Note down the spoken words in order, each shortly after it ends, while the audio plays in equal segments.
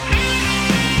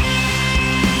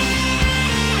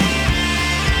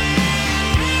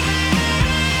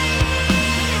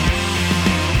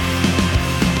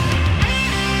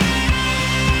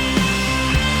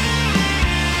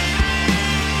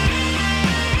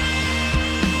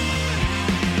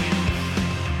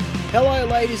Hello,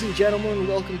 ladies and gentlemen.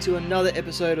 Welcome to another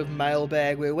episode of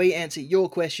Mailbag, where we answer your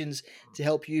questions to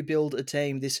help you build a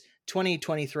team this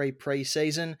 2023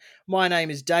 pre-season. My name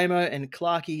is Damo, and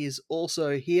Clarky is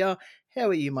also here. How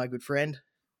are you, my good friend?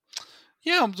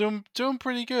 Yeah, I'm doing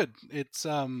pretty good. It's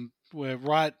we're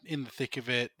right in the thick of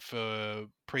it for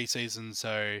preseason,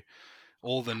 so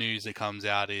all the news that comes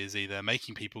out is either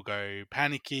making people go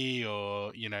panicky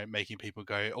or making people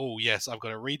go, oh yes, I've got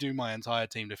to redo my entire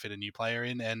team to fit a new player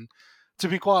in. And to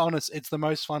be quite honest, it's the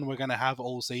most fun we're going to have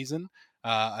all season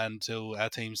until our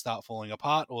teams start falling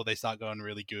apart or they start going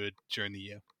really good during the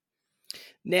year.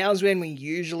 Now's when we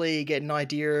usually get an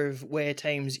idea of where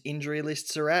teams' injury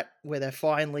lists are at, where they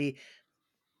finally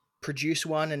produce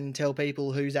one and tell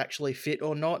people who's actually fit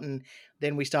or not. And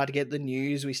then we start to get the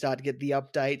news, we start to get the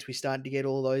updates, we start to get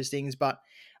all those things. But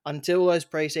until those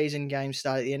preseason games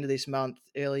start at the end of this month,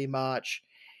 early March,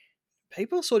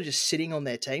 people are sort of just sitting on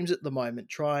their teams at the moment,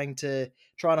 trying to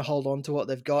hold on to what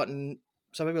they've got. And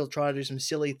some people are trying to do some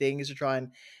silly things to try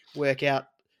and work out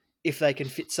if they can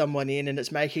fit someone in. And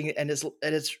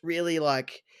it's really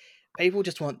like people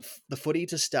just want the footy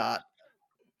to start.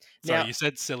 Sorry, Now, you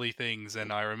said silly things,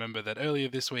 and I remember that earlier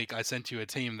this week I sent you a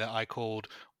team that I called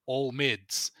All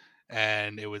Mids,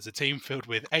 and it was a team filled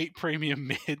with 8 premium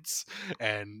mids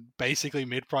and basically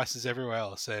mid prices everywhere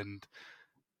else. And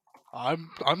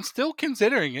I'm still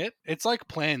considering it. It's like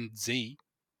Plan Z.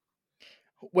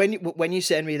 when you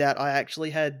send me that, I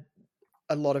actually had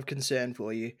a lot of concern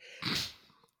for you.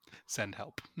 Send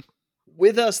help.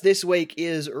 With us this week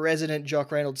is resident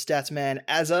Jock Reynolds stats man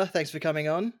Azza. Thanks for coming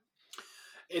on.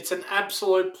 It's an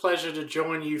absolute pleasure to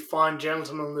join you fine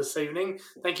gentlemen this evening.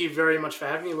 Thank you very much for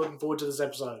having me. Looking forward to this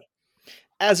episode.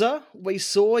 Azza, we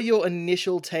saw your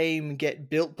initial team get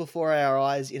built before our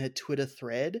eyes in a Twitter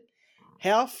thread.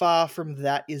 How far from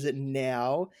that is it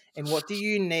now? And what do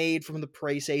you need from the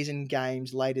preseason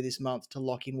games later this month to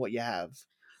lock in what you have?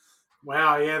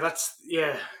 Wow, it's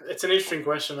an interesting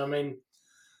question. I mean,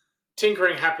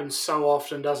 tinkering happens so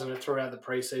often, doesn't it, throughout the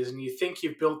preseason? You think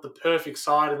you've built the perfect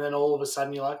side, and then all of a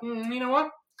sudden you're like, you know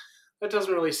what? That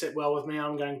doesn't really sit well with me.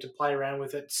 I'm going to play around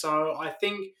with it. So I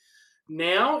think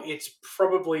now it's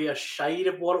probably a shade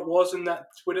of what it was in that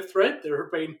Twitter thread. There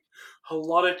have been a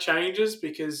lot of changes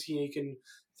because you can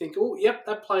think, oh, yep,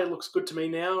 that player looks good to me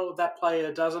now. That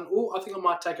player doesn't. Oh, I think I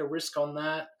might take a risk on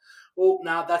that. Well,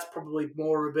 no, that's probably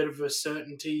more of a bit of a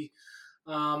certainty.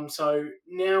 So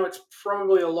now it's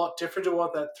probably a lot different to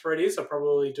what that thread is. I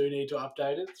probably do need to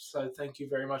update it. So thank you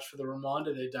very much for the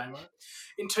reminder there, Damo.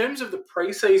 In terms of the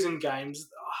preseason games,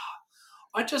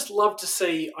 I just love to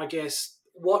see, I guess,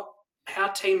 how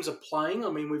teams are playing.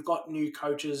 I mean, we've got new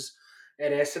coaches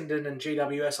at Essendon and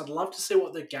GWS. I'd love to see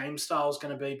what their game style is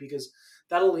going to be because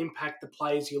that'll impact the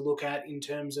players you look at in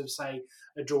terms of, say,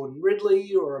 a Jordan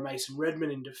Ridley or a Mason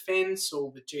Redman in defence,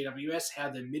 or with GWS,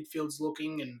 how their midfield's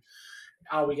looking, and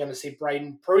are we going to see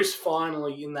Braden Bruce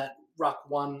finally in that ruck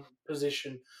one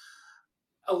position?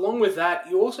 Along with that,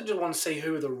 you also just want to see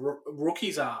who the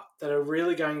rookies are that are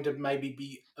really going to maybe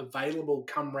be available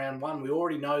come round one. We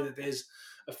already know that there's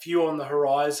a few on the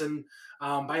horizon.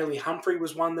 Bailey Humphrey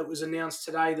was one that was announced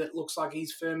today that looks like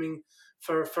he's firming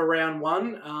for round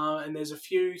one. And there's a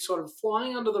few sort of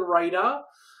flying under the radar.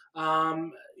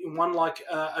 One like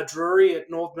a Drury at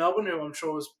North Melbourne, who I'm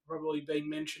sure has probably been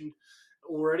mentioned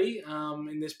already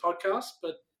in this podcast.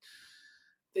 But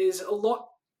there's a lot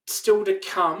still to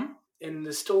come, and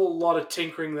there's still a lot of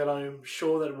tinkering that I'm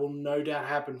sure that will no doubt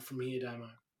happen from here, Damo.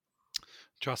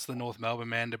 Trust the North Melbourne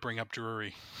man to bring up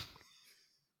Drury.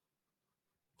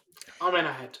 I mean,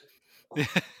 I had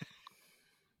to.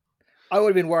 I would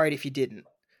have been worried if you didn't.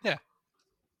 Yeah.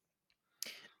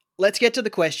 Let's get to the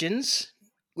questions.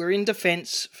 We're in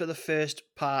defense for the first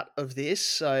part of this,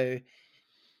 so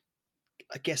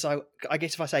I guess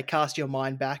if I say cast your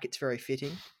mind back, it's very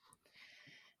fitting.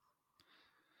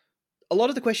 A lot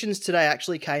of the questions today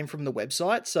actually came from the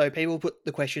website, so people put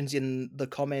the questions in the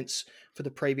comments for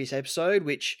the previous episode,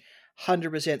 which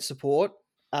 100% support.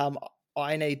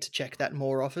 I need to check that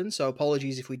more often, so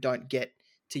apologies if we don't get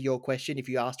to your question if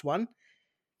you asked one.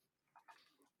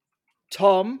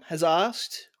 Tom has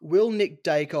asked, will Nick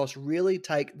Dacos really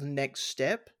take the next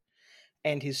step?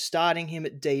 And is starting him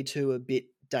at D2 a bit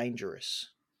dangerous?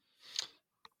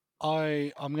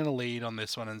 I'm going to lead on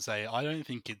this one and say I don't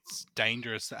think it's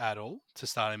dangerous at all to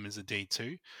start him as a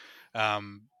D2.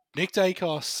 Nick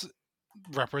Dacos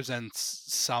represents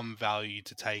some value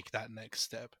to take that next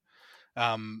step.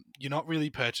 You're not really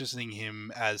purchasing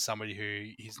him as somebody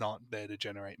who he's not there to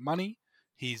generate money.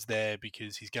 He's there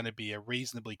because he's going to be a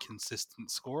reasonably consistent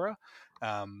scorer,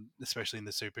 especially in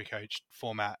the Supercoach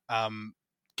format.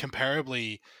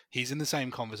 comparably, he's in the same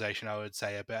conversation, I would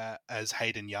say, about as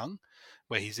Hayden Young,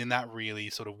 where he's in that really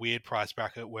sort of weird price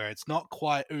bracket where it's not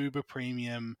quite uber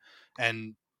premium,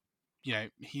 and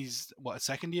he's a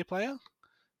second year player.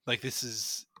 Like, this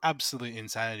is absolute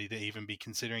insanity to even be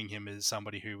considering him as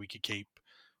somebody who we could keep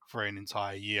for an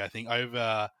entire year. I think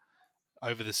over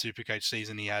the Supercoach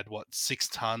season, he had 6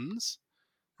 tons.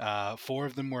 4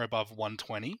 of them were above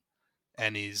 120,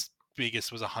 and his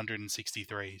biggest was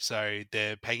 163. So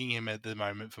they're pegging him at the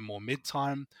moment for more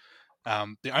mid-time.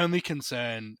 The only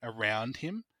concern around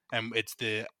him, and it's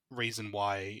the reason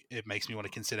why it makes me want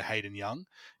to consider Hayden Young,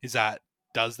 is that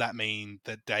does that mean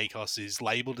that Daicos is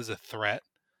labelled as a threat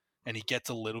and he gets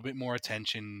a little bit more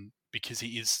attention because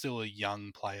he is still a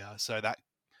young player? So that,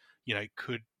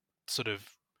 could sort of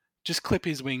just clip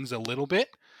his wings a little bit,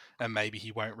 and maybe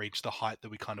he won't reach the height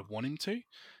that we kind of want him to.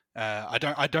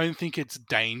 I don't think it's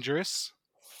dangerous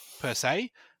per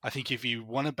se. I think if you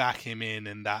want to back him in,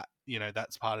 and that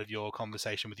that's part of your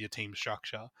conversation with your team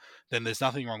structure, then there's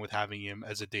nothing wrong with having him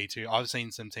as a D2. I've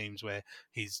seen some teams where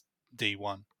he's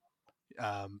D1,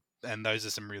 and those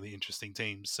are some really interesting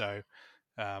teams. So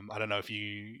I don't know if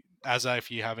you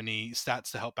have any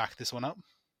stats to help back this one up.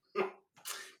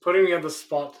 Putting me on the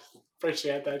spot.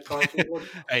 Appreciate that, Clive.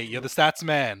 Hey, you're the stats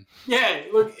man. Yeah,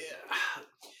 look,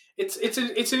 it's an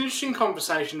interesting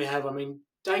conversation to have. I mean,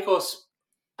 Daicos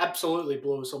absolutely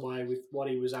blew us away with what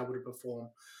he was able to perform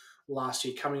last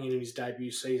year, coming into his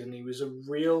debut season. He was a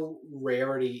real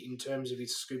rarity in terms of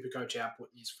his Supercoach output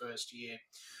in his first year.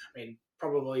 I mean,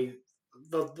 probably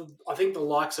I think the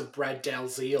likes of Brad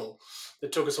Dalziel,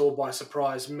 that took us all by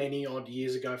surprise many odd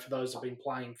years ago, for those who've been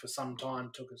playing for some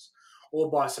time, took us all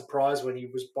by surprise when he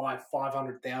was by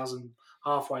 500,000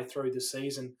 halfway through the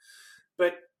season.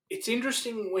 But it's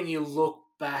interesting when you look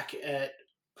back at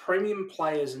premium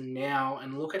players now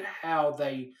and look at how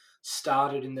they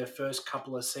started in their first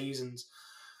couple of seasons.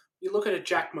 You look at a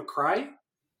Jack Macrae,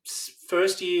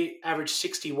 first year averaged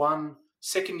 61,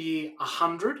 second year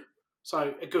 100.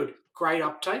 So a great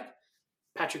uptake.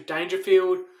 Patrick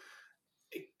Dangerfield,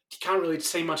 you can't really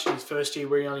see much in his first year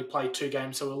where he only played 2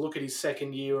 games. So we'll look at his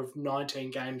second year of 19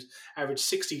 games, averaged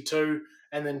 62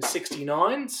 and then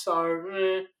 69.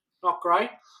 So not great.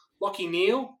 Lachie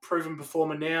Neale, proven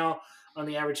performer now,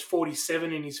 only averaged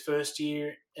 47 in his first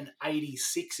year and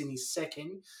 86 in his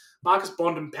second. Marcus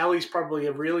Bontempelli's probably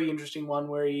a really interesting one,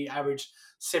 where he averaged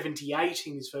 78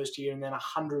 in his first year and then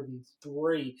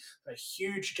 103. A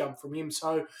huge jump from him.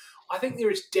 So I think there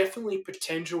is definitely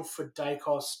potential for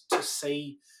Daicos to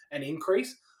see an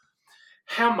increase.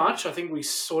 How much? I think we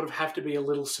sort of have to be a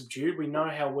little subdued. We know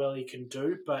how well he can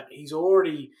do, but he's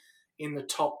already in the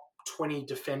top 20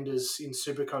 defenders in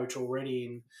Supercoach already.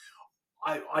 And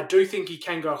I do think he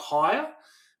can go higher,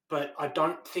 but I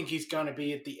don't think he's going to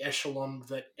be at the echelon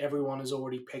that everyone is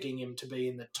already pegging him to be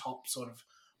in the top sort of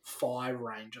 5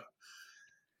 range.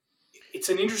 It's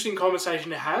an interesting conversation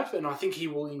to have, and I think he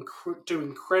will do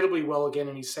incredibly well again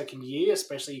in his second year,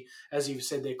 especially, as you've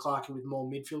said there, Clarkie, with more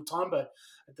midfield time. But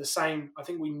at the same, I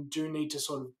think we do need to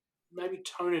sort of maybe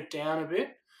tone it down a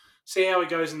bit, see how he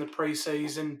goes in the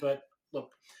preseason. But look,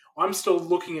 I'm still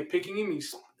looking at picking him.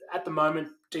 He's at the moment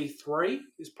D3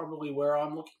 is probably where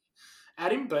I'm looking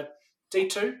at him, but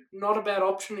D2, not a bad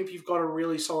option if you've got a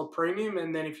really solid premium,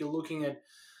 and then if you're looking at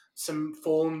some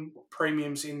fallen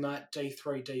premiums in that D3,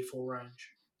 D4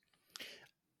 range.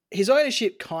 His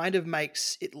ownership kind of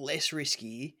makes it less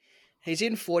risky. He's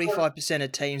in 45%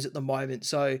 of teams at the moment,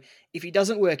 so if he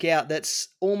doesn't work out, that's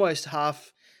almost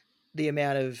half the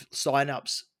amount of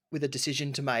sign-ups with a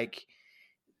decision to make.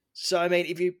 So, I mean,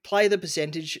 if you play the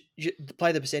percentages,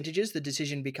 the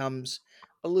decision becomes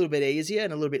a little bit easier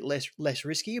and a little bit less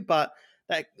risky, but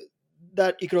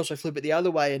that you could also flip it the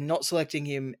other way, and not selecting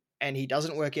him and he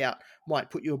doesn't work out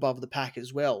might put you above the pack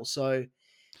as well. So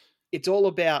it's all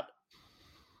about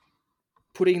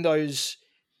putting those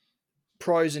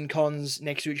pros and cons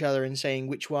next to each other and seeing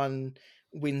which one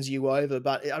wins you over.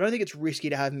 But I don't think it's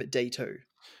risky to have him at D2.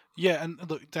 Yeah, and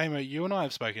look, Damo, you and I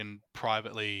have spoken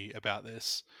privately about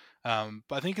this, but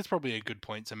I think it's probably a good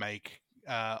point to make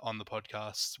on the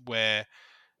podcast, where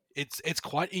it's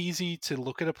quite easy to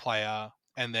look at a player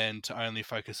and then to only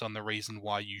focus on the reason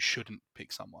why you shouldn't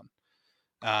pick someone,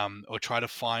 or try to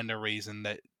find a reason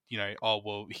that,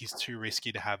 he's too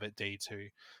risky to have at D2,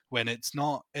 when it's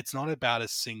not about a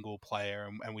single player.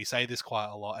 And we say this quite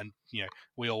a lot, and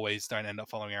we always don't end up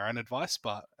following our own advice,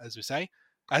 but as we say,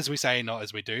 not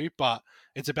as we do, but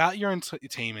it's about your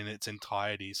team in its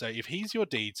entirety. So if he's your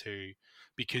D2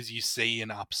 because you see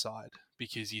an upside,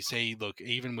 because you see, look,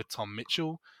 even with Tom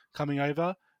Mitchell coming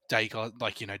over,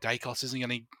 Dacos isn't going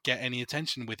to get any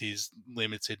attention with his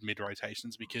limited mid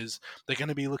rotations because they're going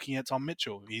to be looking at Tom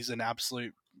Mitchell. He's an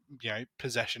absolute,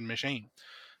 possession machine.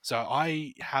 So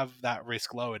I have that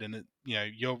risk lowered, and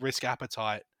your risk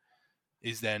appetite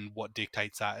is then what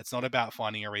dictates that. It's not about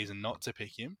finding a reason not to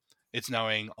pick him. It's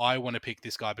knowing I want to pick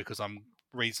this guy because I'm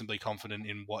reasonably confident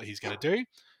in what he's going to do,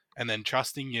 and then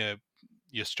trusting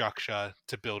your structure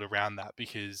to build around that,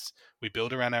 because we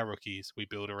build around our rookies, we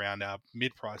build around our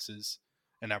mid prices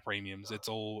and our premiums. It's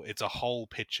a whole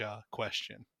picture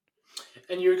question.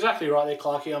 And you're exactly right there,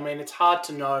 Clarky. I mean, it's hard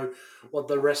to know what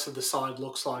the rest of the side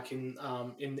looks like in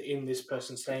this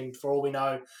person's team. For all we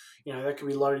know, they could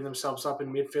be loading themselves up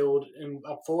in midfield and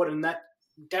up forward, and that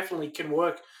definitely can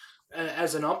work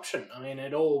as an option. I mean,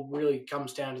 it all really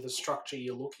comes down to the structure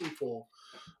you're looking for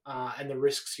and the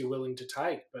risks you're willing to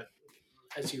take. But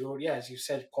as you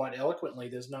said quite eloquently,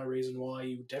 there's no reason why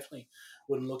you definitely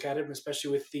wouldn't look at it,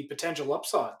 especially with the potential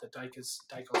upside that Dacos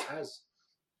has.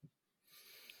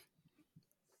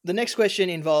 The next question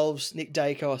involves Nick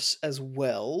Dacos as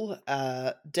well.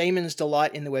 Demon's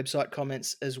Delight in the website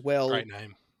comments as well. Great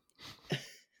name.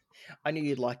 I knew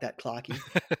you'd like that, Clarky.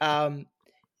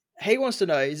 He wants to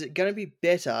know, is it going to be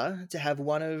better to have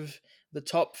one of the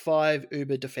top 5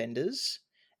 Uber defenders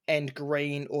and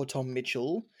Green or Tom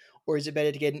Mitchell, or is it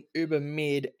better to get an Uber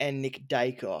mid and Nick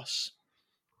Dacos?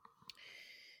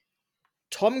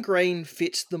 Tom Green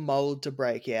fits the mold to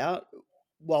break out,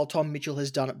 while Tom Mitchell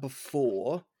has done it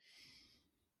before.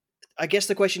 I guess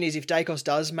the question is, if Dacos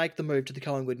does make the move to the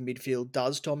Collingwood midfield,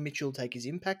 does Tom Mitchell take his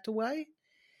impact away?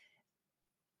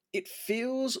 It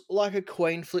feels like a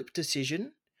coin flip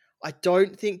decision. I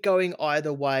don't think going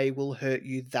either way will hurt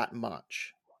you that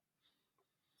much.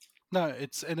 No,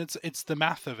 it's the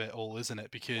math of it all, isn't it?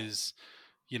 Because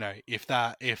if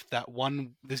that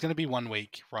one, there's going to be 1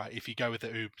 week, right? If you go with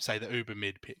the Uber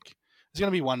mid pick, there's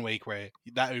going to be 1 week where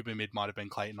that Uber mid might have been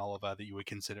Clayton Oliver that you were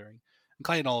considering. And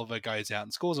Clayton Oliver goes out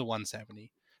and scores a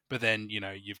 170, but then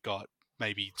you've got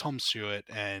maybe Tom Stewart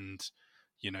and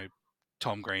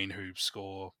Tom Green who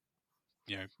score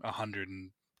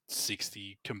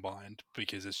 160 combined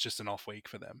because it's just an off week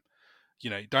for them.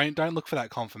 Don't look for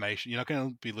that confirmation. You're not going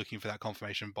to be looking for that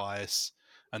confirmation bias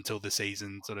until the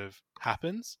season sort of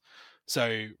happens.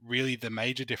 So really the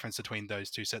major difference between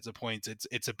those two sets of points,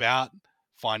 it's about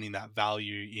finding that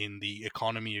value in the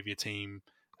economy of your team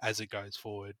as it goes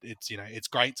forward. It's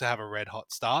great to have a red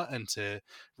hot start and to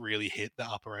really hit the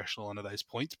upper echelon of those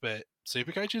points, but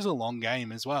Supercoach is a long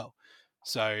game as well.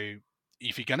 So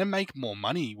if you're going to make more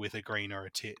money with a Green or a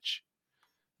Titch,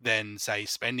 then say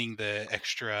spending the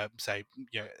extra, say,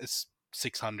 a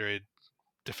 600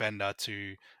 defender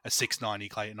to a 690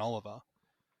 Clayton Oliver,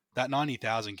 that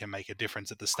 90,000 can make a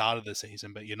difference at the start of the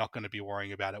season, but you're not going to be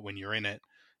worrying about it when you're in it.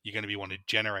 You're going to be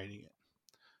generating it.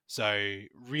 So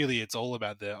really, it's all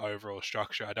about the overall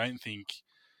structure. I don't think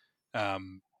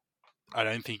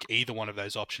either one of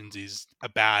those options is a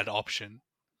bad option.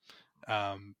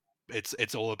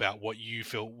 It's all about what you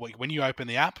feel when you open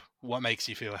the app, what makes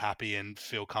you feel happy and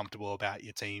feel comfortable about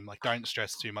your team. Like, don't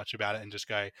stress too much about it and just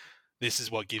go, this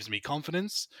is what gives me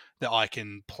confidence that I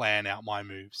can plan out my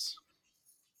moves.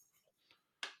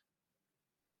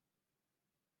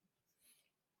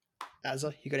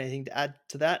 Azza, you got anything to add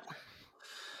to that?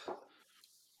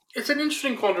 It's an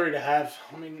interesting quandary to have.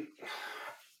 I mean,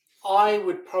 I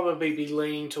would probably be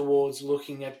leaning towards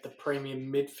looking at the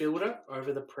premium midfielder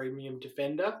over the premium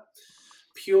defender,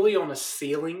 purely on a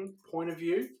ceiling point of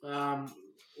view.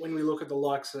 When we look at the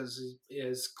likes, as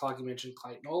Clarky mentioned,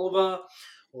 Clayton Oliver,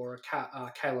 or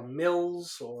Caleb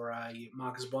Mills, or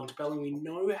Marcus Bontempelli, we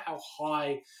know how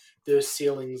high those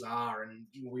ceilings are, and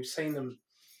we've seen them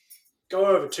go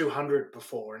over 200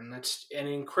 before, and that's an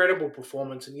incredible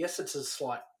performance. And yes, it's a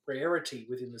slight rarity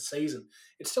within the season.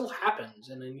 It still happens,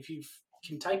 and then if you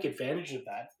can take advantage of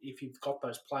that, if you've got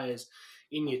those players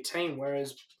in your team,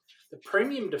 whereas the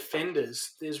premium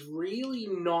defenders, there's really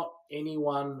not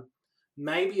anyone,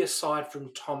 maybe aside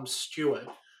from Tom Stewart,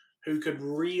 who could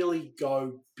really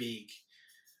go big.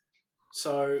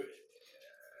 So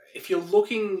if you're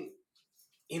looking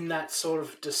in that sort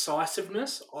of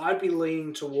decisiveness, I'd be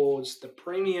leaning towards the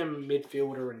premium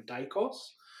midfielder and Dacos.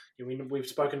 I mean, we've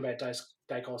spoken about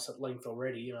Dacos at length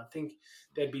already, and I think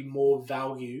there'd be more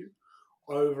value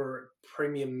over a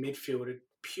premium midfielder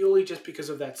purely just because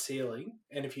of that ceiling.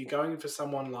 And if you're going for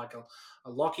someone like a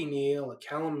Lachie Neale, a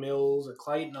Callum Mills, a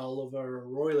Clayton Oliver, a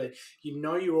Roy Laird,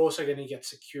 you're also going to get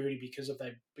security because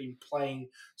they've been playing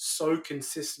so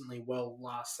consistently well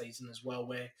last season as well,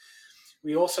 where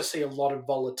we also see a lot of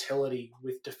volatility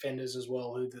with defenders as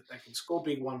well, that they can score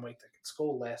big 1 week, they can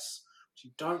score less. But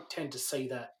you don't tend to see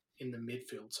that in the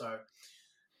midfield. So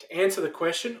to answer the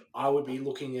question, I would be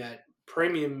looking at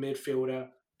premium midfielder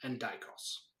and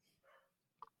Dacos.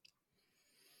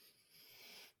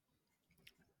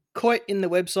 Coit in the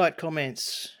website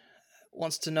comments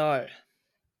wants to know.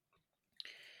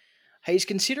 He's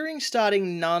considering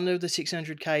starting none of the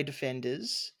 600k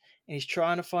defenders, and he's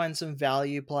trying to find some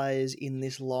value players in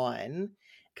this line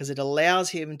because it allows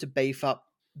him to beef up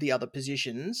the other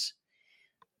positions.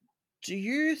 Do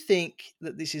you think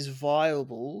that this is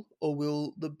viable, or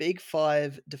will the big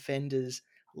five defenders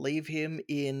leave him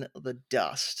in the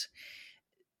dust?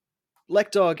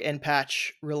 Lekdog and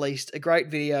Patch released a great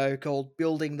video called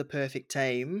Building the Perfect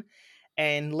Team,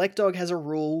 and Lekdog has a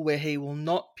rule where he will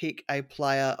not pick a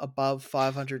player above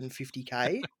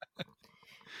 550k,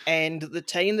 and the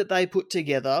team that they put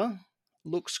together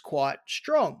looks quite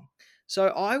strong. So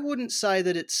I would say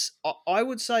that it's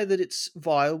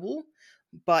viable,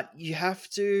 but you have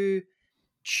to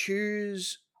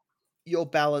choose your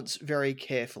balance very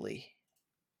carefully.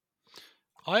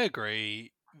 I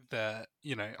agree that,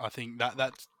 I think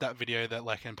that video that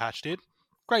Lek and Patch did,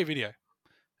 great video.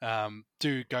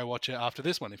 Do go watch it after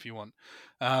this one if you want.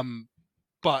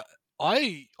 But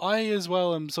I as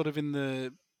well am sort of in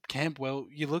the camp. Well,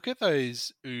 you look at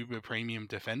those uber premium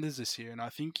defenders this year, and I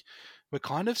think we're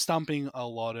kind of stumping a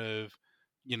lot of,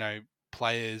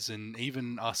 players and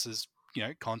even us as,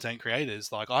 content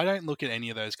creators. Like, I don't look at any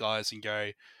of those guys and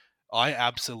go, I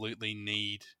absolutely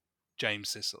need James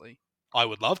Sicily. I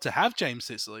would love to have James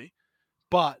Sicily,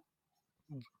 but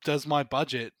does my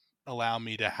budget allow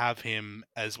me to have him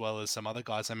as well as some other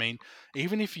guys? I mean,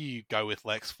 even if you go with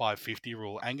Lex 550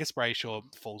 rule, Angus Brayshaw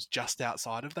falls just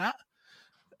outside of that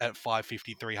at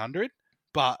 550, 300,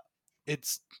 but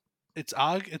it's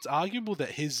arguable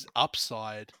that his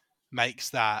upside makes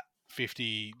that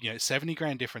 50, 70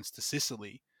 grand difference to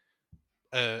Sicily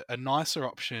a nicer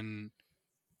option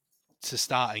to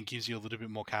start and gives you a little bit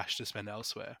more cash to spend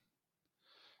elsewhere.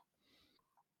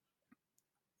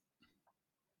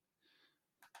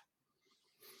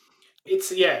 It's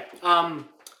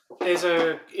there's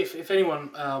if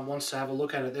anyone wants to have a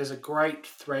look at it, there's a great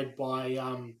thread by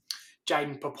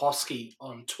Jaden Poposky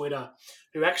on Twitter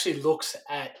who actually looks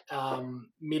at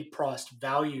mid-priced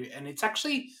value, and it's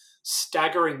actually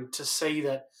staggering to see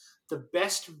that the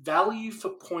best value for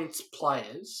points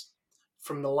players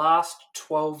from the last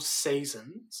 12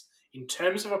 seasons in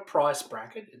terms of a price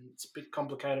bracket, and it's a bit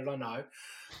complicated, I know,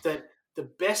 that the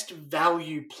best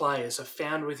value players are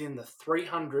found within the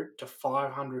 300 to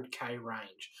 500k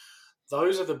range.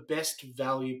 Those are the best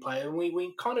value players. And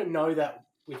we kind of know that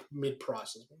with mid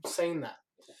prices. We've seen that.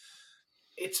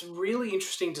 It's really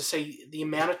interesting to see the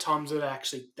amount of times that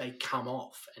actually they come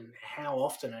off and how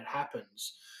often it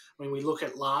happens. When we look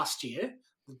at last year,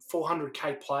 the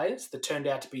 400k players that turned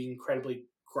out to be incredibly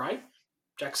great: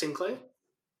 Jack Sinclair,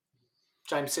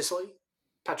 James Sicily,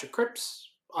 Patrick Cripps,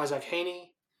 Isaac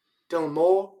Heaney, Dylan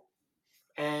Moore,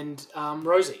 and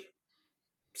Rosie.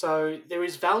 So there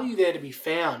is value there to be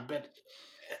found, but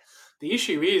the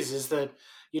issue is that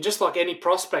you're just like any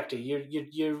prospector.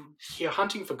 You're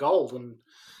hunting for gold, and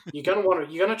you're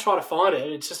gonna try to find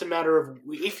it. It's just a matter of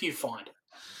if you find it.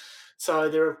 So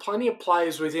there are plenty of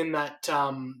players within that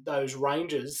those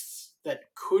ranges that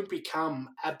could become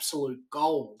absolute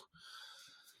gold.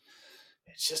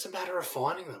 It's just a matter of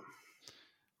finding them.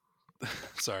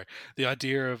 Sorry, the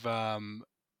idea of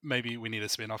maybe we need a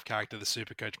spin-off character, the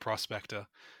Supercoach Prospector,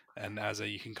 and Azza,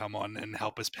 you can come on and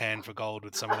help us pan for gold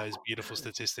with some of those beautiful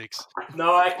statistics.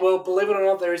 No, well, believe it or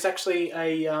not, there is actually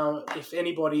a, if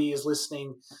anybody is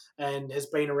listening and has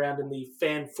been around in the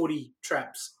fan footy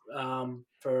traps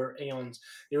for eons,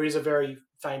 there is a very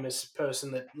famous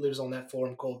person that lives on that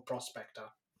forum called Prospector.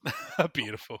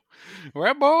 Beautiful.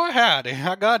 Well, boy, howdy.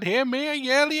 I got him here,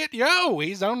 Elliot. Yo,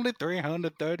 he's only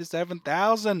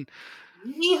 337,000.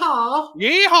 Yeehaw!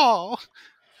 Yeehaw!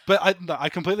 But I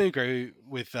completely agree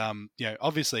with,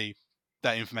 obviously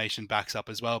that information backs up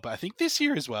as well. But I think this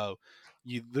year as well,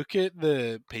 you look at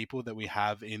the people that we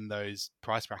have in those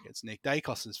price brackets. Nick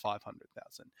Dacos is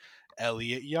 500,000.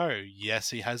 Elliot Yeo, yes,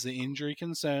 he has the injury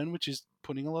concern, which is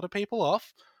putting a lot of people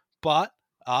off. But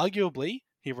arguably,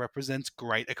 he represents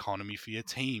great economy for your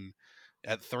team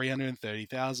at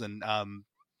 330,000.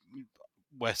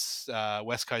 West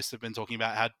Coast have been talking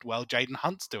about how well Jaden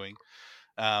Hunt's doing,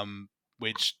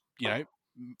 which,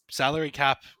 salary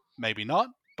cap maybe not,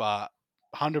 but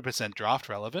 100% draft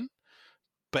relevant.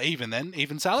 But even then,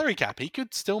 even salary cap, he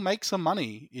could still make some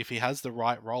money if he has the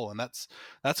right role, and that's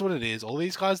what it is. All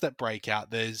these guys that break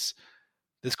out, there's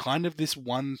kind of this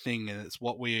one thing, and it's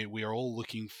what we are all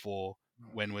looking for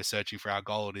when we're searching for our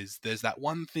gold is there's that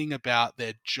one thing about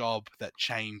their job that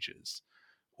changes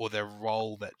or their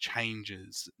role that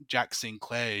changes. Jack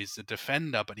Sinclair is a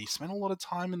defender, but he spent a lot of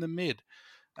time in the mid.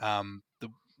 The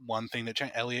one thing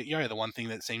that Elliot Yeo, the one thing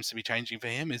that seems to be changing for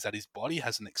him is that his body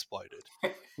hasn't exploded,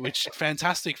 which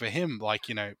fantastic for him. Like,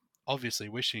 obviously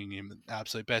wishing him the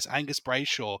absolute best. Angus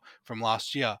Brayshaw from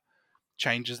last year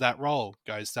changes that role,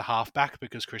 goes to half back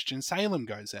because Christian Salem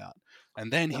goes out.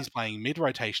 And then he's playing mid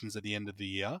rotations at the end of the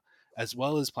year, as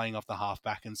well as playing off the half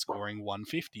back and scoring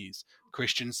 150s.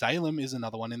 Christian Salem is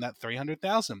another one in that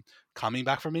 300,000 coming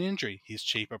back from an injury. He's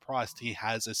cheaper priced. He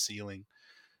has a ceiling.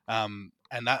 And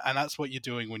that's what you're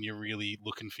doing when you're really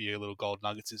looking for your little gold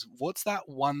nuggets is what's that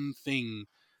one thing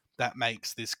that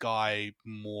makes this guy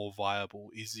more viable?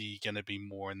 Is he going to be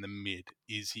more in the mid?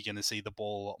 Is he going to see the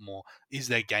ball a lot more? Is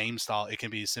their game style? It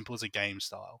can be as simple as a game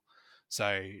style. So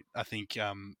I think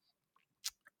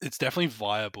it's definitely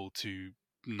viable to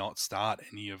not start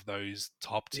any of those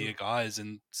top tier guys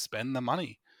and spend the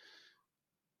money.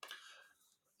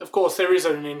 Of course, there is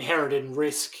an inherent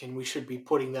risk, and we should be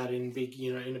putting that in big,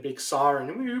 in a big siren.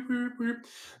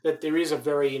 That there is a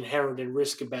very inherent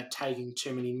risk about taking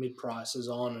too many mid prices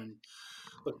on. And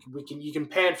look, you can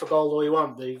pan for gold all you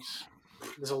want.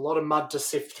 There's a lot of mud to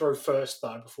sift through first,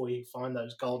 though, before you find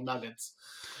those gold nuggets.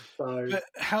 So,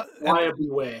 buyer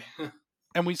beware.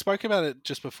 And we spoke about it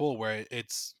just before, where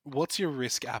it's what's your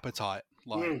risk appetite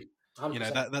like?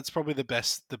 100%. That's probably the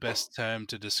best term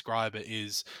to describe it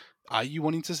is. Are you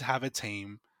wanting to have a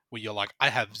team where you're like, I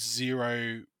have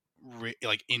zero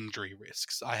injury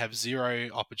risks. I have zero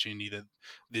opportunity that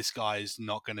this guy is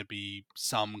not going to be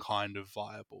some kind of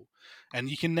viable. And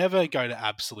you can never go to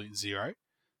absolute zero,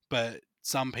 but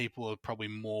some people are probably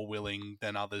more willing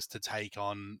than others to take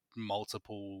on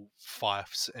multiple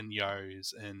Fifes and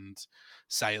Yos and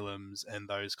Salems and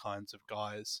those kinds of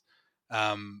guys.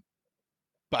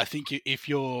 But I think if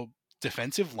your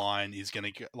defensive line is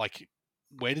going to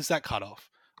where does that cut off?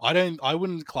 I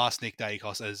wouldn't class Nick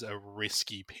Dacos as a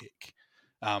risky pick.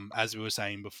 As we were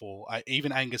saying before,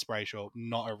 even Angus Brayshaw,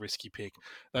 not a risky pick.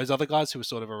 Those other guys who are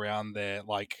sort of around there,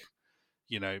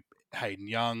 Hayden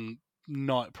Young,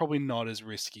 probably not as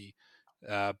risky.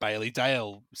 Bailey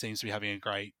Dale seems to be having a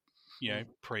great,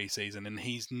 pre-season, and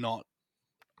he's not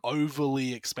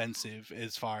overly expensive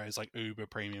as far as uber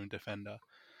premium defender.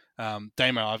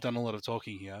 Damo, I've done a lot of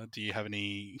talking here. Do you have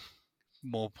any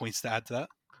more points to add to that?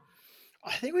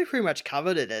 I think we pretty much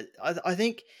covered it. I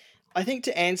think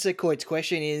to answer Coit's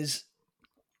question is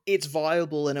it's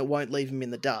viable and it won't leave him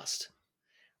in the dust.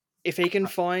 If he can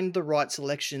find the right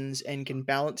selections and can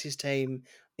balance his team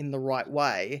in the right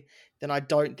way, then I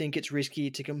don't think it's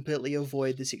risky to completely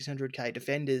avoid the 600k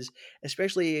defenders,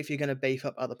 especially if you're going to beef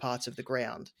up other parts of the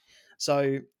ground.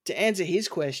 So to answer his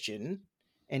question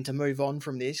and to move on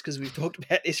from this, because we've talked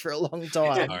about this for a long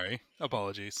time. Sorry,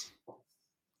 apologies.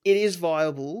 It is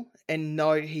viable, and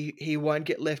no, he won't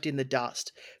get left in the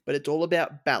dust, but it's all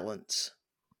about balance.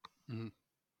 Mm-hmm.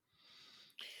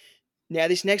 Now,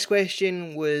 this next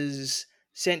question was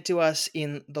sent to us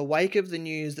in the wake of the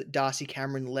news that Darcy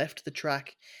Cameron left the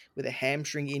track with a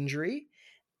hamstring injury.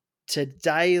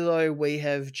 Today, though, we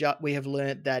have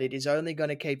learnt that it is only going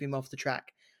to keep him off the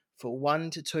track for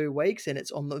 1 to 2 weeks, and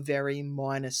it's on the very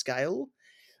minor scale.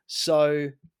 So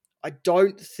I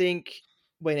don't think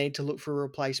we need to look for a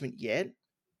replacement yet,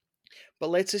 but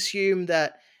let's assume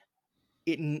that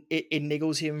it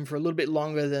niggles him for a little bit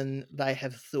longer than they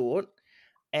have thought,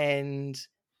 and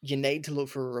you need to look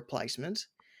for a replacement.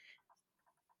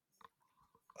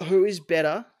 Who is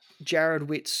better, Jared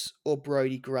Witts or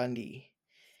Brodie Grundy?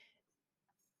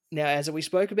 Now, as we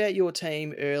spoke about your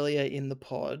team earlier in the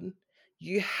pod,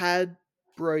 you had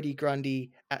Brodie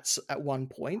Grundy at one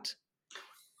point.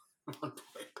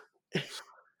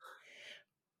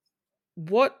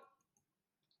 What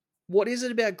is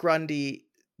it about Grundy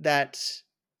that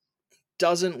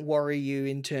doesn't worry you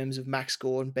in terms of Max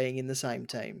Gawn being in the same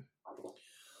team?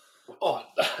 Oh,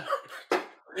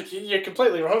 you're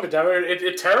completely wrong, Damo.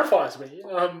 It terrifies me.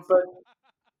 But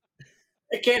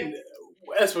again,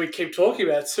 as we keep talking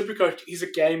about, Supercoach is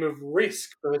a game of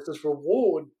risk versus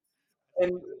reward,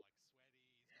 and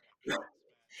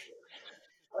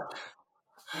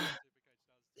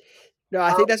no,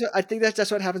 I think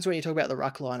that's what happens when you talk about the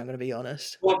ruck line. I'm going to be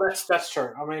honest. Well, that's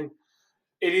true. I mean,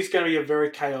 it is going to be a very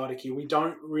chaotic year. We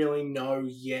don't really know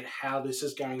yet how this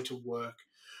is going to work.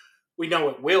 We know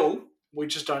it will. We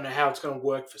just don't know how it's going to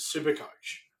work for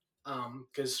Supercoach.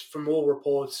 Because from all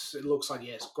reports, it looks like,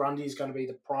 yes, Grundy is going to be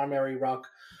the primary ruck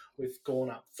with Gawn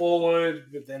up forward,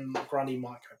 but then Grundy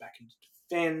might go back into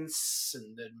defence,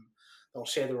 and then they'll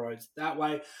share the roads that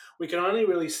way. We can only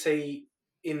really see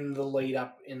in the lead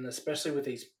up, especially with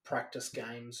these practice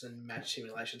games and match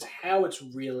simulations, how it's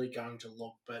really going to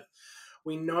look. But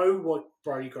we know what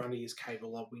Brodie Grundy is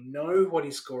capable of. We know what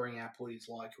his scoring output is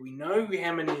like. We know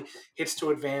how many hits to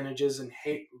advantages and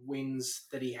hit wins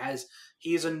that he has.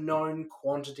 He is a known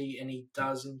quantity and he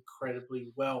does incredibly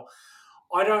well.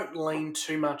 I don't lean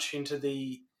too much into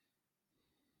the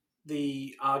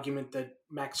argument that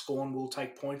Max Gawn will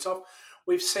take points off.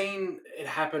 We've seen it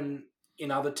happen in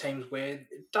other teams where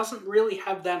it doesn't really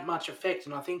have that much effect.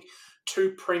 And I think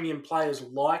two premium players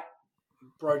like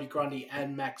Brodie Grundy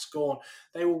and Max Gawn,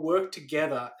 they will work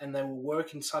together and they will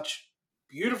work in such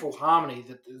beautiful harmony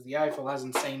that the AFL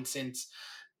hasn't seen since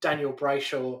Daniel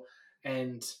Brayshaw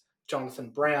and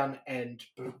Jonathan Brown and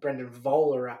Brendan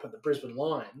Voller up at the Brisbane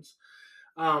Lions.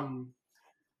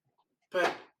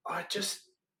 But I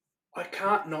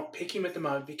can't not pick him at the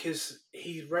moment because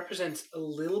he represents a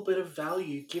little bit of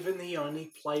value given he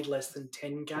only played less than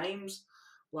 10 games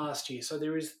last year. So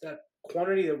there is that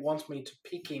quantity that wants me to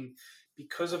pick him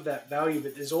because of that value,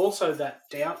 but there's also that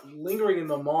doubt lingering in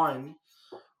my mind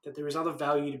that there is other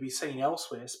value to be seen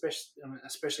elsewhere,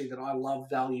 especially that I love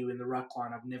value in the ruck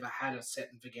line. I've never had a set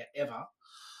and forget ever.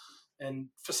 And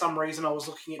for some reason, I was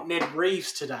looking at Ned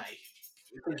Reeves today,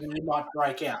 thinking he might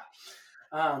break out.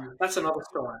 That's another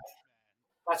story.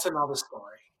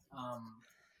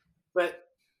 But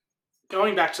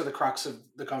going back to the crux of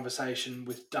the conversation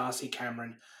with Darcy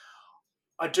Cameron,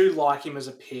 I do like him as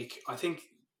a pick. I think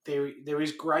there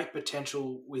is great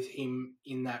potential with him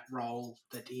in that role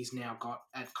that he's now got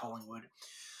at Collingwood.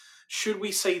 Should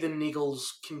we see the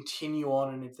niggles continue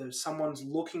on, and if there's someone's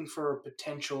looking for a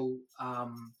potential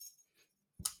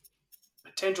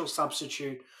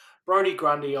substitute, Brodie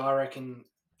Grundy, I reckon,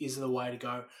 is the way to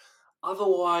go.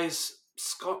 Otherwise,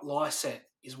 Scott Lysett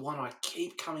is one I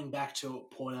keep coming back to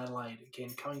at Port Adelaide. Again,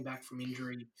 coming back from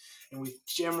injury. And with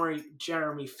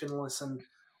Jeremy Finlayson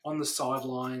on the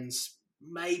sidelines,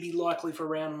 maybe likely for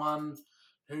round one.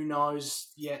 Who knows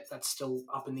yet? That's still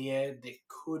up in the air. There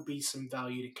could be some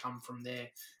value to come from there.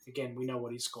 Again, we know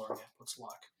what his scoring output's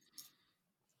like.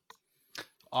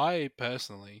 I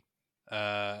personally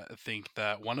think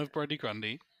that one of Brodie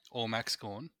Grundy or Max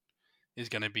Gawn is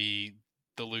going to be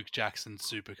the Luke Jackson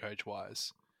super coach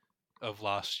wise of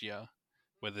last year,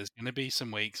 where there's going to be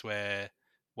some weeks where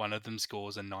one of them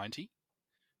scores a 90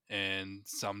 and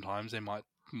sometimes they might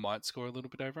score a little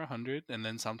bit over 100 and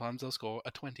then sometimes they'll score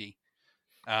a 20.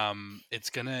 It's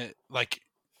going to, like,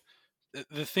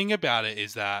 the thing about it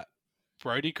is that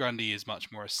Brodie Grundy is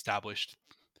much more established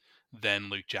than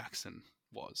Luke Jackson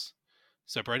was.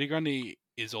 So Brodie Grundy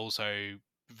is also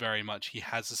very much, he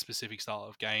has a specific style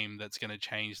of game that's going to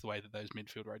change the way that those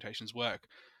midfield rotations work.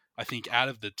 I think out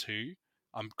of the two,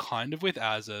 I'm kind of with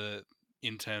Azza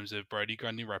in terms of Brodie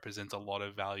Grundy represents a lot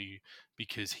of value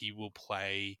because he will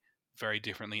play very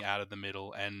differently out of the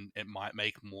middle, and it might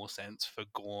make more sense for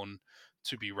Gawn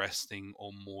to be resting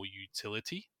or more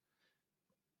utility.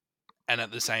 And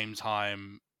at the same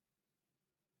time,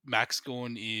 Max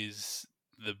Gawn is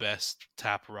the best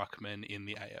tap ruckman in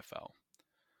the AFL.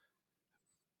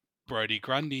 Brodie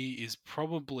Grundy is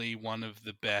probably one of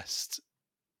the best,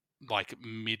 like,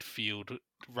 midfield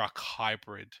ruck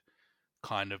hybrid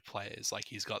kind of players. Like,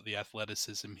 he's got the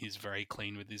athleticism, he's very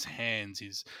clean with his hands,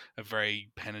 he's a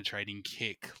very penetrating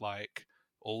kick, like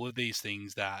all of these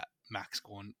things that Max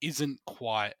Gawn isn't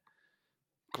quite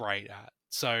great at.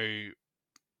 So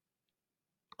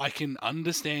I can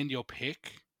understand your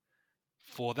pick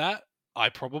for that.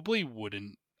 I'd probably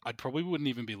wouldn't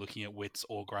even be looking at Witts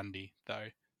or Grundy, though,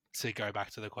 to go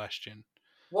back to the question.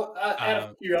 What out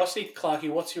of curiosity, Clarkie,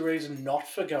 what's your reason not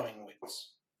for going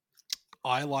Witts?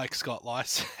 I like Scott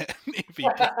Lysett.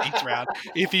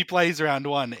 If he plays round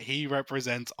one, he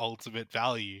represents ultimate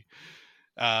value.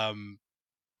 There's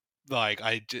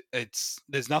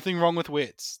nothing wrong with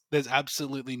Witts. There's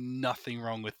absolutely nothing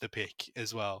wrong with the pick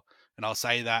as well. And I'll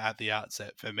say that at the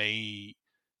outset. For me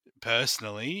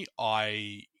personally,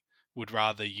 I would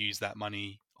rather use that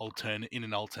money in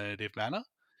an alternative manner.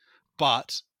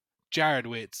 But Jared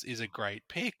Witts is a great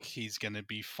pick. He's going to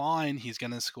be fine. He's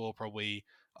going to score probably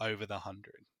over the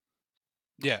 100.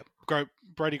 Yeah,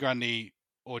 Brodie Grundy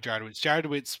or Jared Witts. Jared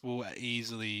Witts will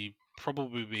easily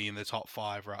probably be in the top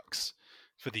 5 rucks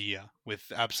for the year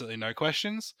with absolutely no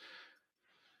questions.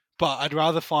 But I'd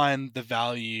rather find the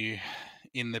value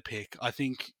in the pick. I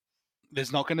think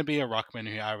there's not going to be a ruckman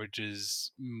who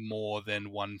averages more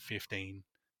than 115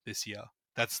 this year.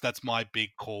 That's my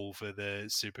big call for the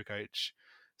Supercoach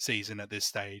season at this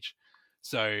stage.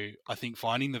 So I think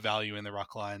finding the value in the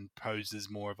ruck line poses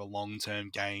more of a long-term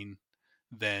gain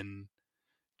than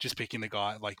just picking the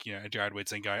guy like Jared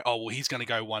Woods and go, oh well, he's going to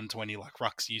go 120 like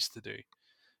Rucks used to do.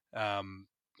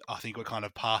 I think we're kind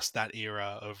of past that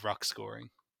era of ruck scoring.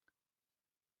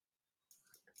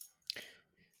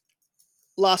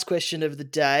 Last question of the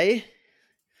day.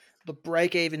 The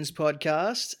Break Evens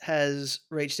podcast has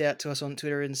reached out to us on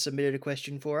Twitter and submitted a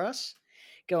question for us.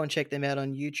 Go and check them out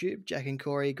on YouTube. Jack and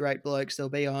Corey, great blokes. They'll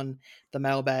be on the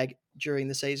mailbag during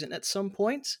the season at some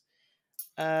point.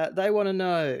 They want to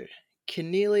know,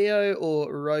 Coniglio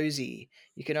or Rosie?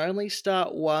 You can only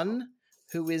start one.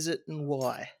 Who is it and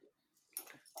why?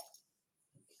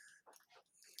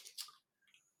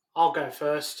 I'll go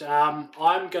first. I'm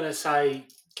going to say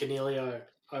Coniglio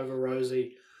over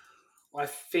Rosie. I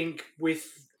think with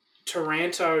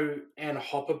Taranto and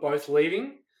Hopper both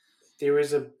leaving, there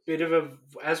is a bit of a,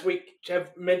 as we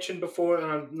have mentioned before, and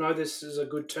I know this is a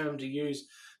good term to use,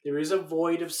 there is a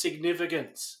void of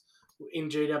significance in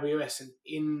GWS and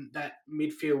in that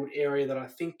midfield area that I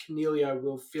think Coniglio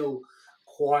will fill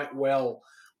quite well.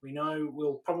 We know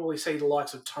we'll probably see the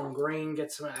likes of Tom Green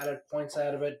get some added points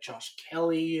out of it, Josh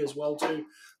Kelly as well too.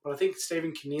 But I think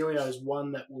Stephen Coniglio is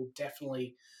one that will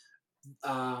definitely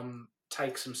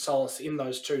take some solace in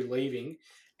those two leaving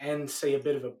and see a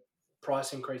bit of a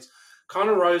price increase.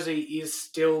 Connor Rosie is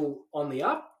still on the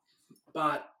up,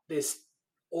 but there's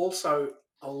also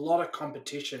a lot of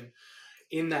competition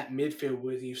in that midfield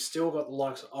where you've still got the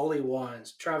likes of Ollie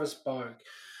Wines, Travis Boak,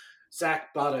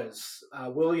 Zach Butters,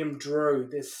 William Drew.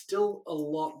 There's still a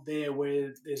lot there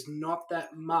where there's not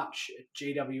that much at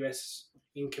GWS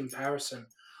in comparison.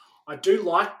 I do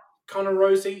like Connor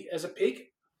Rosie as a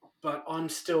pick, but I'm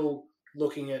still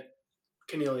looking at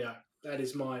Coniglio. That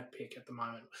is my pick at the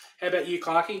moment. How about you,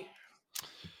 Clarkey?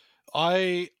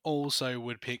 I also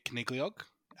would pick Coniglio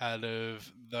out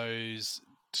of those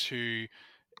two.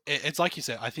 It's like you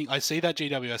said, I think I see that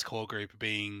GWS core group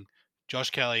being Josh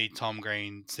Kelly, Tom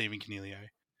Green, Stephen Coniglio.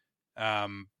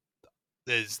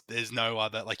 There's no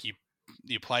other, like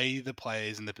you play the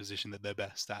players in the position that they're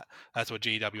best at. That's what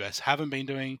GWS haven't been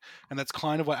doing, and that's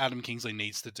kind of what Adam Kingsley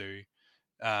needs to do.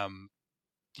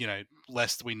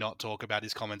 Lest we not talk about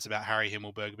his comments about Harry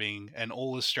Himmelberg being an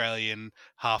all-Australian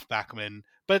half-backman,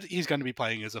 but he's going to be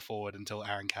playing as a forward until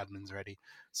Aaron Cadman's ready.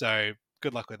 So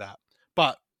good luck with that.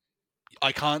 But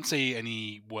I can't see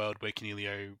any world where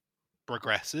Coniglio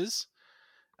regresses.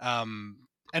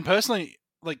 And personally,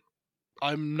 like,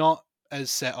 I'm not as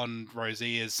set on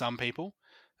Rosie as some people.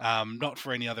 Not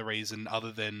for any other reason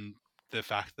other than the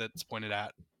fact that's pointed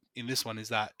out in this one is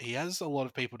that he has a lot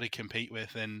of people to compete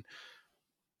with, and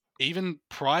even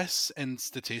price and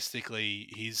statistically,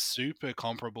 he's super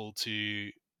comparable to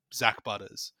Zach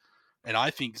Butters. And I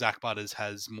think Zach Butters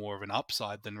has more of an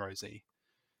upside than Rosie.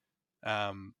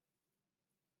 Out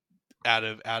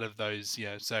of those,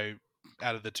 so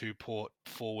out of the two port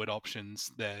forward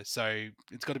options there. So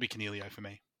it's got to be Coniglio for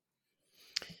me.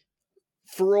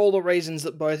 For all the reasons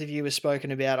that both of you have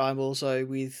spoken about, I'm also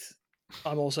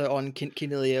on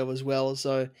Coniglio as well.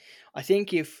 So I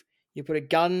think if you put a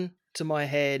gun to my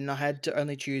head and I had to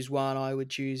only choose one, I would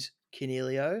choose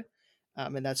Coniglio.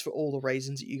 And that's for all the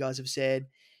reasons that you guys have said.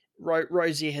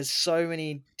 Rosie has so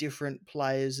many different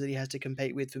players that he has to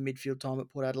compete with for midfield time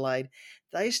at Port Adelaide.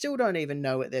 They still don't even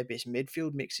know what their best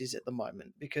midfield mix is at the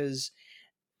moment, because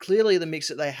clearly the mix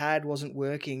that they had wasn't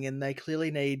working, and they clearly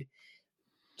need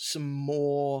some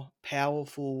more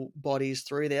powerful bodies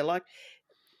through there. Like,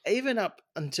 even up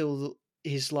until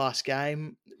his last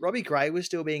game, Robbie Gray was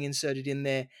still being inserted in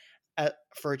there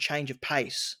for a change of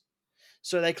pace.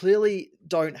 So they clearly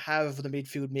don't have the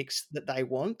midfield mix that they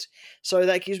want. So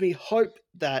that gives me hope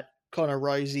that Connor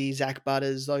Rosie, Zach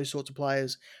Butters, those sorts of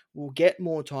players will get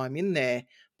more time in there.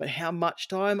 But how much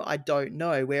time, I don't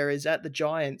know. Whereas at the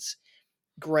Giants,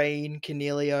 Green,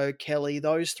 Coniglio, Kelly,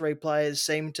 those three players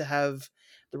seem to have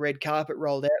the red carpet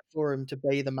rolled out for them to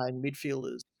be the main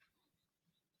midfielders.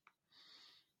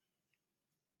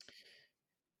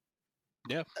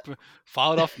 Yeah,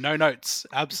 file it off. No notes.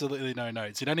 Absolutely no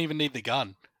notes. You don't even need the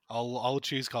gun. I'll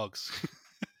choose Cogs.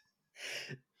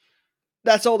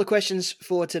 That's all the questions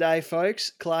for today,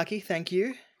 folks. Clarkey, thank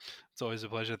you. It's always a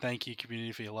pleasure. Thank you,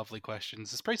 community, for your lovely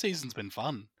questions. This preseason's been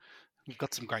fun. We've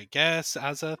got some great guests.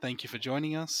 Azza, thank you for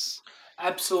joining us.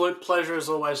 Absolute pleasure as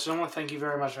always, John. Thank you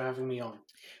very much for having me on.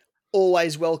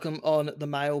 Always welcome on the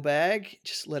mailbag.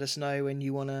 Just let us know when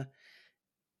you want to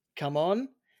come on.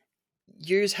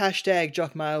 Use hashtag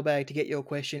JockMailbag to get your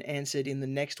question answered in the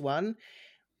next one.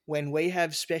 When we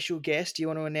have special guests, do you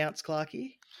want to announce,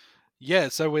 Clarkey? Yeah,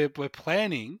 so we're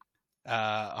planning,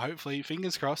 hopefully,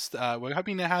 fingers crossed, we're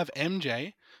hoping to have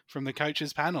MJ from the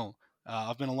coaches panel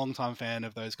I've been a long time fan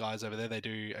of those guys over there. They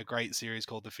do a great series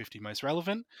called The 50 Most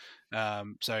Relevant.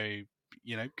 So,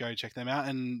 go check them out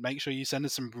and make sure you send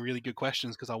us some really good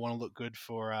questions because I want to look good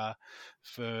for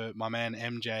my man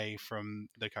MJ from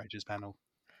the coaches panel.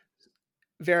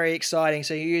 Very exciting.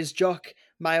 So you use Jock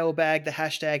Mailbag, the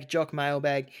hashtag Jock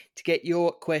Mailbag, to get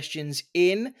your questions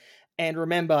in. And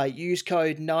remember, use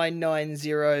code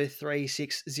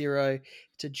 990360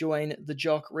 to join the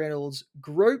Jock Reynolds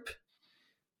group.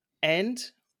 And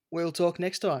we'll talk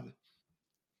next time.